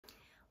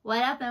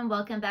What up, and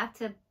welcome back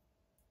to...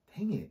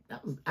 Dang it.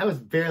 I was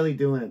barely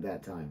doing it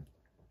that time.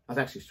 I was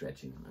actually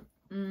stretching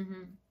my mouth.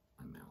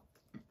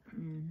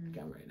 Okay,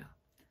 I'm ready now.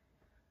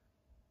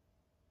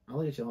 I'll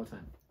look at you all the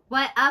time.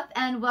 What up,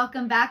 and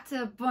welcome back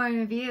to Boring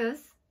Reviews.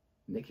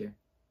 Nick here.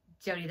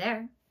 Jodi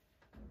there.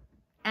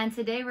 And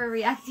today we're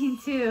reacting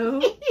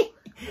to...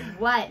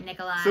 What,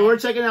 Nikolai? So we're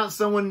checking out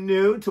someone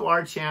new to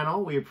our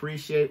channel.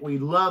 We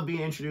love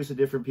being introduced to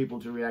different people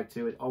to react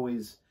to. It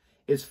always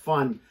is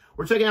fun.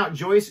 We're checking out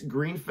Joyce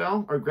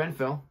Grenfell, or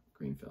Grenfell.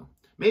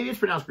 Maybe it's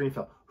pronounced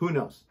Grenfell. Who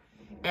knows?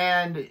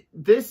 And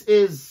this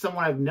is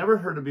someone I've never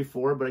heard of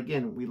before, but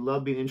again, we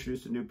love being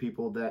introduced to new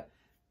people. That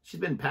she's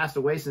been passed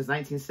away since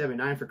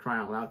 1979, for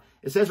crying out loud.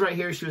 It says right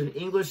here she was an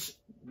English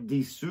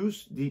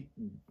disuse.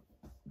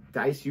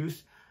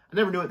 I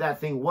never knew what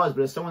that thing was,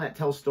 but it's someone that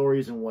tells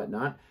stories and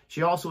whatnot.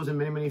 She also was in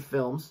many, many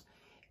films.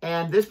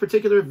 And this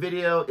particular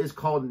video is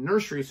called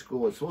Nursery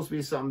School. It's supposed to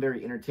be something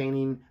very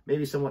entertaining,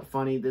 maybe somewhat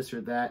funny, this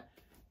or that.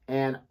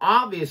 And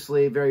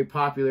obviously very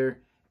popular,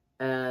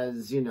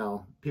 as, you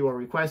know, people are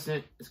requesting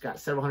it. It's got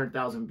several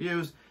 100,000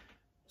 views.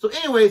 So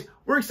anyways,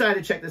 we're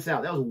excited to check this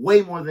out. That was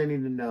way more than I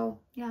needed to know.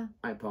 Yeah.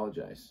 I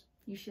apologize.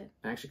 You should.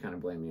 I actually kind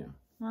of blame you.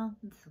 Well,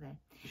 it's okay.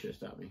 You should have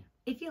stopped me.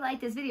 If you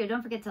like this video,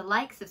 don't forget to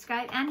like,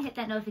 subscribe, and hit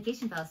that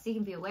notification bell so you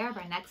can be aware of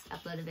our next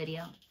uploaded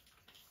video.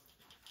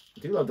 I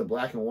do love the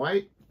black and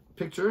white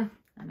picture.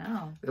 I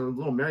know. A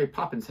little Mary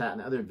Poppins hat in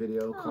the other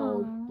video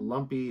called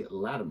Lumpy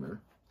Latimer.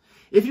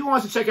 If you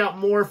want to check out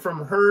more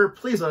from her,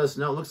 please let us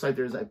know. It looks like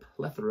there's a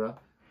plethora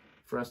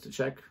for us to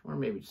check, or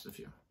maybe just a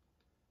few.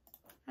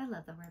 I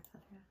love the word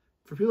plethora.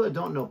 For people that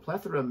don't know,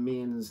 plethora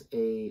means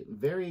a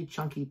very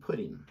chunky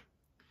pudding.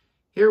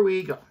 Here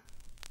we go.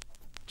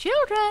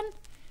 Children,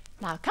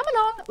 now come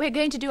along. We're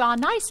going to do our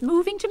nice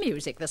moving to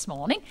music this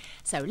morning.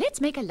 So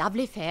let's make a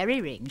lovely fairy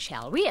ring,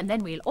 shall we? And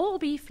then we'll all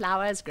be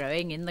flowers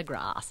growing in the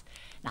grass.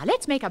 Now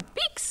let's make a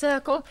big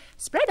circle.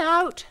 Spread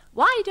out.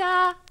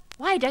 Wider.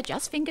 Wider,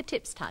 just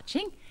fingertips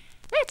touching.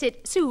 That's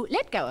it. Sue,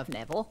 let go of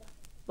Neville.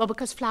 Well,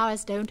 because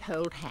flowers don't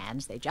hold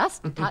hands. They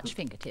just touch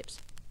fingertips.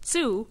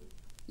 Sue,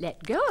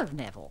 let go of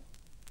Neville.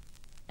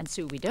 And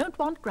Sue, we don't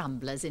want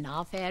grumblers in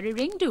our fairy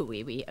ring, do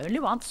we? We only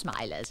want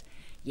smilers.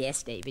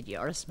 Yes, David,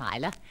 you're a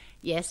smiler.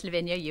 Yes,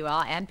 Lavinia, you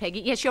are. And Peggy,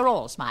 yes, you're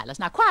all smilers.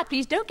 Now, quiet,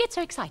 please. Don't get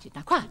so excited.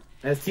 Now, quiet.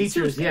 As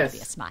teachers, Sue's yes. Be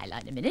a smiler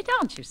in a minute,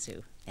 aren't you,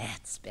 Sue?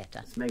 That's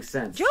better. This makes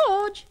sense.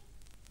 George!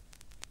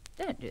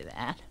 Don't do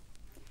that.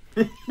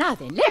 Now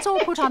then, let's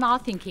all put on our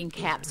thinking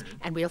caps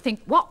and we'll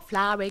think what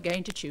flower we're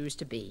going to choose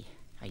to be.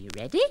 Are you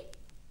ready?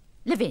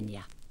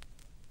 Lavinia.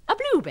 A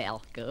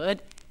bluebell.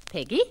 Good.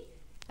 Peggy.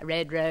 A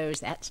red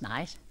rose. That's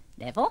nice.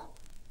 Neville.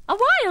 A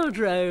wild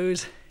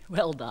rose.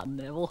 Well done,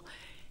 Neville.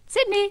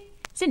 Sydney.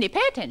 Sydney,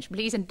 pay attention,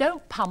 please, and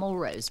don't pummel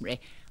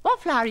Rosemary.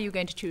 What flower are you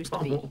going to choose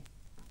to be?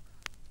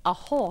 A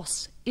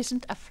horse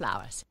isn't a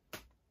flower,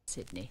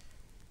 Sydney.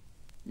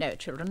 No,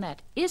 children,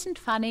 that isn't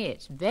funny.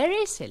 It's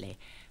very silly.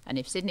 And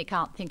if Sydney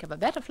can't think of a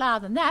better flower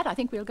than that, I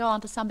think we'll go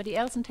on to somebody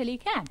else until he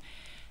can.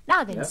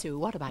 Now then, Sue,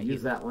 what about you?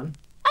 Use that one.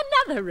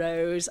 Another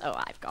rose. Oh,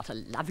 I've got a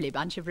lovely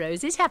bunch of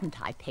roses,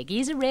 haven't I?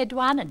 Peggy's a red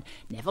one, and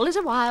Neville is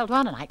a wild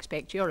one, and I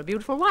expect you're a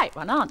beautiful white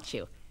one, aren't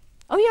you?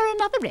 Oh, you're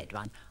another red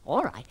one.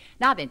 All right.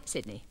 Now then,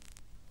 Sydney.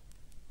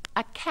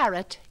 A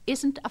carrot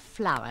isn't a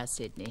flower,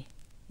 Sydney.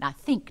 Now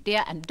think,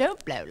 dear, and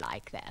don't blow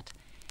like that.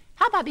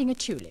 How about being a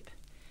tulip?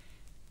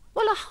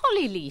 Well, a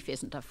holly leaf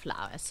isn't a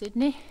flower,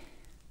 Sydney.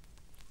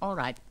 All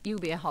right, you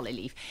be a holly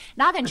leaf.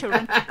 Now then,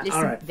 children,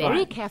 listen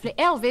very carefully.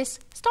 Elvis,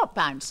 stop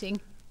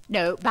bouncing.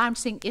 No,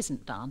 bouncing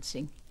isn't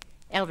dancing.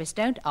 Elvis,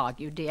 don't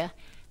argue, dear.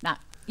 Now,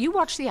 you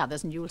watch the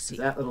others and you'll see.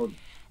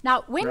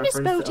 Now, when Miss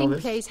Boating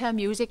plays her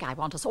music, I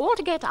want us all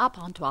to get up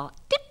onto our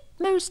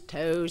tipmost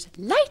toes,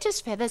 light as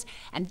feathers,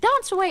 and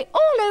dance away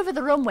all over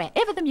the room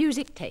wherever the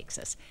music takes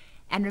us.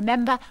 And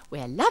remember,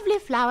 we're lovely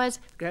flowers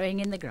growing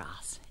in the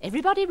grass.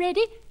 Everybody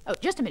ready? Oh,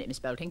 just a minute, Miss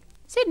Boating.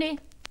 Sydney,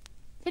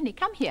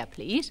 come here,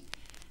 please.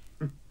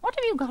 What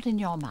have you got in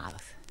your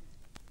mouth?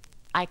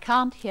 I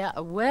can't hear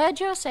a word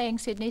you're saying,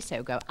 Sydney,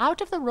 so go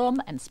out of the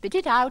room and spit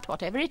it out,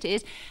 whatever it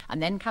is,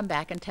 and then come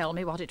back and tell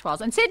me what it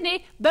was. And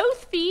Sydney,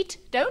 both feet,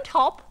 don't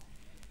hop.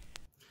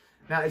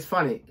 Now, it's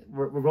funny.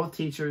 We're both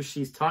teachers.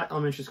 She's taught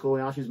elementary school.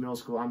 Now she's middle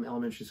school. I'm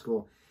elementary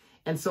school.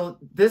 And so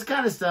this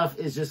kind of stuff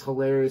is just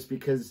hilarious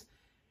because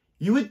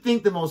you would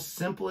think the most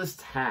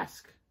simplest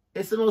task.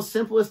 It's the most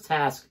simplest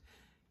task,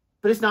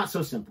 but it's not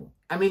so simple.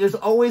 I mean, there's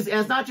always, and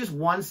it's not just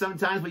one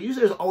sometimes, but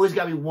usually there's always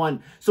got to be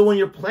one. So when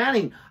you're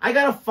planning, I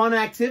got a fun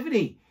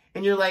activity,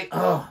 and you're like,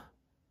 oh,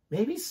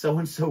 maybe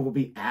so-and-so will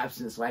be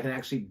absent so I can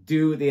actually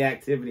do the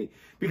activity.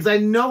 Because I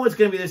know it's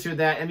going to be this or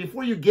that, and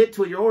before you get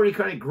to it, you're already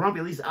kind of grumpy,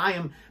 at least I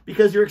am,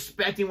 because you're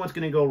expecting what's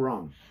going to go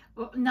wrong.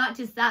 Well, not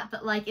just that,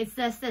 but like it's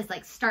this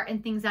like starting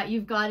things out.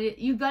 You've got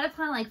to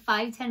plan like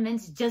 5-10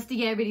 minutes just to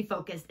get everybody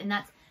focused, and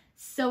that's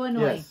so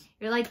annoying. Yes.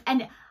 You're like,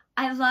 and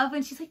I love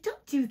when she's like,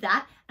 don't do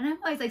that. And I'm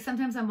always like,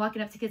 sometimes I'm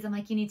walking up to kids, I'm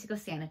like, you need to go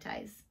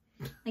sanitize.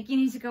 Like, you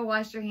need to go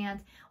wash your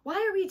hands. Why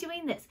are we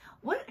doing this?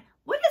 What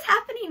what is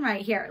happening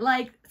right here?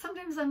 Like,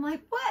 sometimes I'm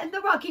like, what in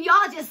the world? Can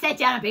y'all just sit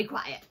down and be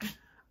quiet?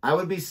 I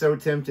would be so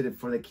tempted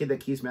for the kid that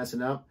keeps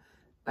messing up,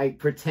 like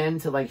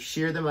pretend to like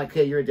shear them like,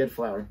 hey, you're a dead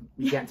flower.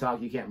 You can't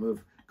talk, you can't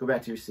move. Go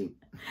back to your seat.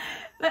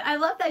 But I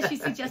love that she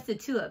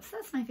suggested tulips.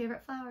 That's my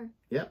favorite flower.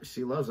 Yep,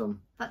 she loves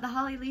them. But the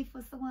holly leaf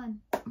was the one.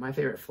 My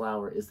favorite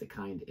flower is the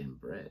kind in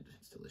bread.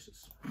 It's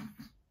delicious.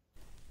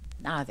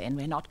 Now then,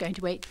 we're not going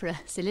to wait for a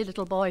silly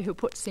little boy who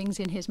puts things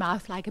in his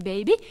mouth like a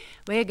baby.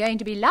 We're going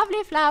to be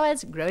lovely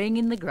flowers growing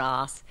in the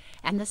grass.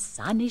 And the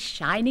sun is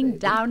shining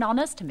down on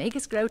us to make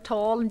us grow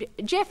tall. And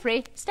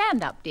Geoffrey,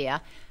 stand up, dear.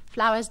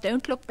 Flowers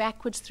don't look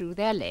backwards through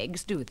their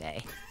legs, do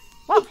they?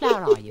 What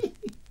flower are you?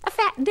 A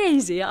fat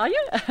daisy, are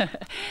you?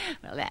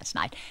 Well, that's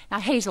nice. Now,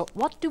 Hazel,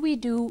 what do we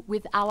do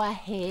with our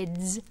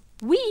heads?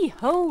 We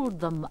hold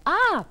them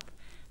up.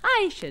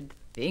 I should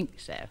think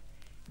so.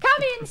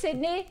 Come in,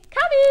 Sydney.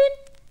 Come in.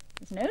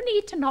 There's no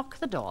need to knock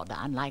the door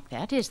down like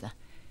that, is there?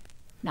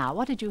 Now,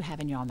 what did you have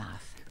in your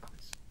mouth?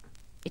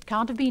 It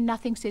can't have been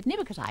nothing, Sydney,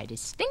 because I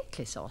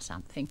distinctly saw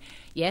something.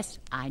 Yes,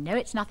 I know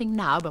it's nothing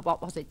now, but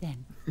what was it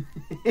then?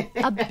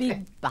 A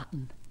big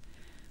button.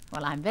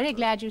 Well, I'm very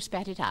glad you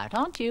spat it out,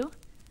 aren't you?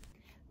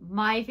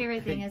 My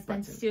favorite thing is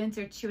when students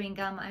are chewing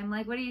gum. I'm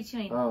like, what are you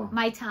chewing? Oh.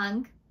 My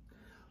tongue.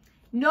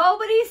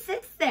 Nobody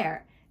sits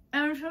there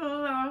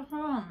until they're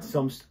home.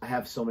 I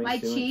have so many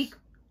students. My cheek.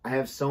 I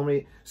have so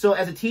many. So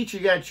as a teacher,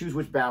 you got to choose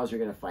which battles you're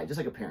going to fight, just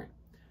like a parent.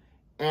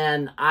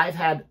 And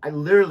I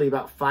literally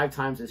about 5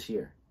 times this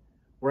year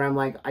where I'm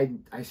like,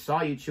 I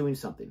saw you chewing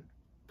something.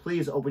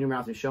 Please open your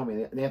mouth and show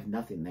me. And they have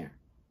nothing there.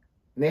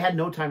 And they had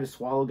no time to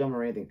swallow gum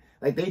or anything.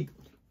 Like they...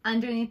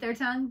 Underneath their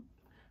tongue?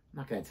 I'm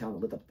not going to tell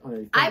them to lift up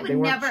underneath. I would they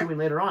weren't never... chewing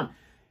later on.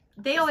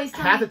 They always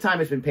tell Half me... the time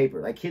it's been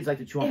paper. Like kids like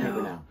to chew on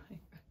paper now.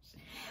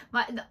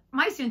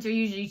 My students are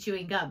usually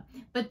chewing gum,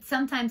 but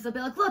sometimes they'll be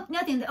like, look,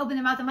 nothing. They open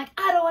their mouth. I'm like,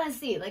 I don't want to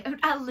see. Like,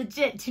 I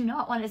legit do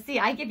not want to see.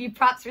 I give you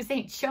props for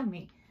saying, show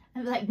me.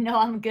 I'm like, no,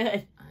 I'm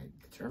good. I'm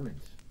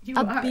determined. You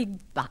A are. big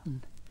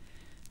button.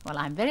 Well,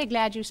 I'm very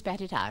glad you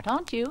spat it out,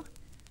 aren't you?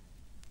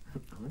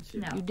 Aren't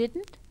you? No. You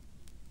didn't?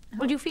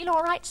 Well, do you feel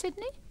all right,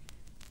 Sydney?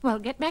 Well,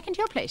 get back into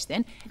your place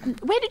then.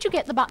 Where did you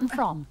get the button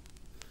from?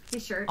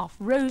 His shirt. Off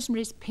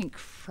Rosemary's pink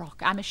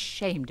frock. I'm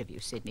ashamed of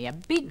you, Sydney. A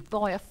big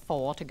boy of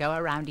 4 to go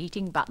around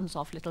eating buttons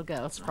off little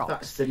girls' I thought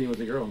frocks. Sydney was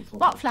a girl.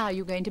 What flower are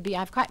you going to be?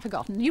 I've quite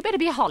forgotten. You better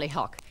be a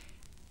hollyhock.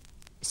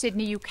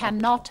 Sydney, you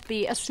cannot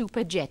be a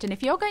super jet. And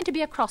if you're going to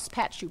be a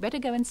crosspatch, you better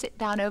go and sit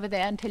down over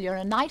there until you're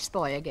a nice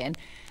boy again.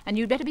 And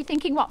you'd better be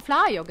thinking what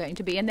flower you're going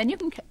to be. And then you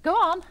can go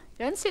on.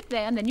 Go and sit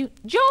there. And then you...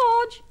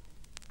 George!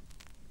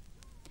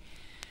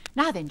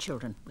 Now then,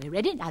 children, we're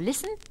ready. Now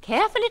listen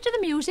carefully to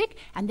the music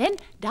and then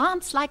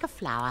dance like a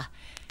flower.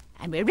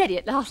 And we're ready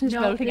at last, Miss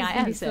Bolting. I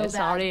am so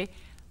sorry.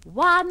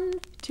 1,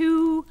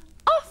 2,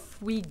 off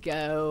we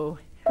go.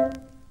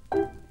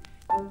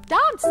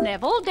 Dance,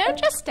 Neville. Don't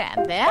just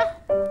stand there.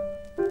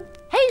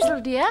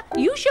 Hazel, dear,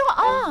 use your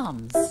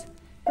arms.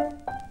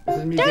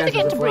 Don't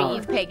forget to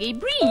breathe, Peggy.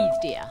 Breathe,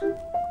 dear.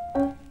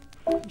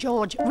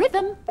 George,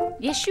 rhythm.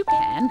 Yes, you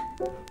can.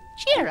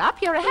 Cheer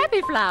up. You're a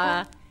happy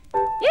flower.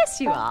 Yes,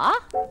 you are.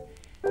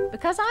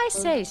 Because I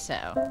say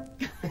so.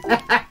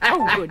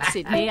 Oh, good,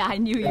 Sydney. I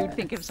knew you'd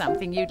think of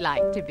something you'd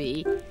like to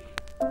be.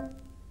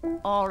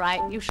 All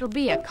right, you shall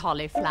be a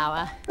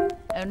cauliflower.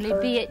 Only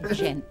be it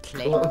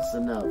gently. Close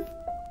enough.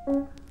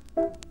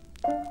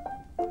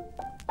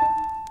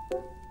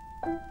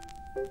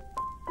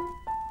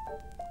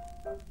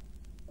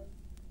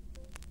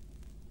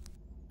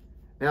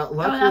 Now,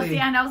 luckily... Oh, that's the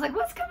end. I was like,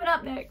 what's coming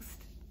up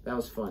next? That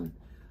was fun.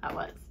 That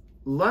was.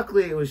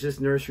 Luckily, it was just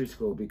nursery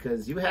school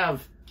because you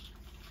have,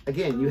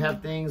 again, you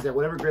have things that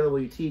whatever grade level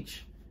you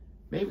teach,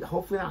 maybe,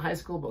 hopefully not high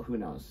school, but who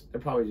knows?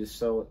 They're probably just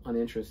so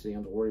uninteresting.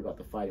 I'm worried about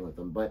the fighting with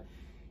them. But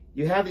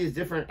you have these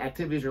different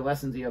activities or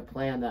lessons you have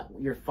planned that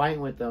you're fighting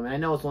with them. And I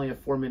know it's only a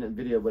 4-minute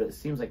video, but it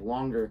seems like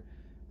longer,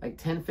 like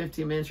 10,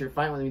 15 minutes, you're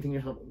fighting with them. You think to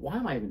yourself, why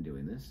am I even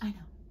doing this? I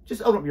know.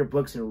 Just open up your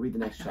books and read the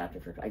next chapter.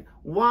 Like,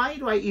 why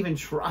do I even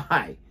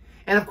try?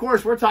 And of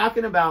course, we're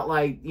talking about,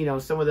 like, you know,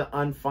 some of the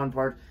unfun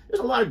parts.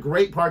 There's a lot of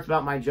great parts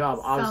about my job.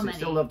 Obviously,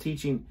 still love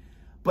teaching.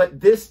 But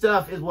this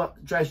stuff is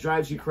what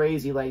drives you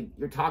crazy. Like,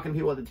 you're talking to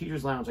people at the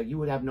teacher's lounge. Like, you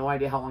would have no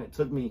idea how long it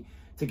took me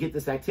to get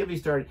this activity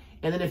started.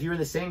 And then if you're in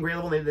the same grade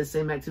level, maybe the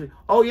same activity.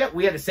 Oh, yeah,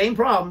 we had the same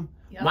problem.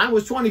 Yep. Mine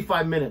was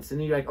 25 minutes. And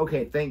then you're like,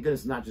 okay, thank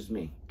goodness it's not just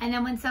me. And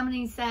then when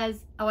somebody says,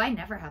 oh, I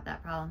never had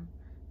that problem.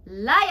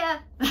 Liar!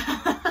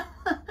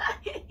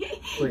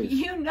 Please.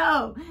 You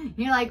know.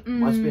 You're like,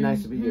 must be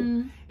nice to be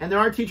you. And there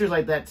are teachers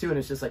like that, too. And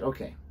it's just like,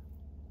 okay.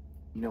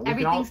 You know,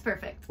 everything's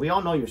perfect. We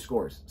all know your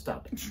scores.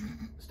 Stop it.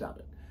 Stop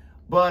it.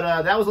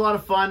 But that was a lot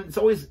of fun. It's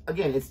always,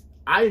 again,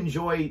 I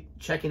enjoy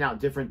checking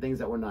out different things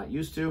that we're not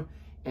used to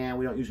and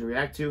we don't usually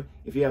react to.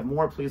 If you have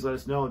more, please let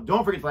us know.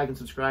 Don't forget to like and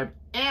subscribe.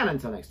 And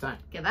until next time.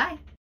 Goodbye.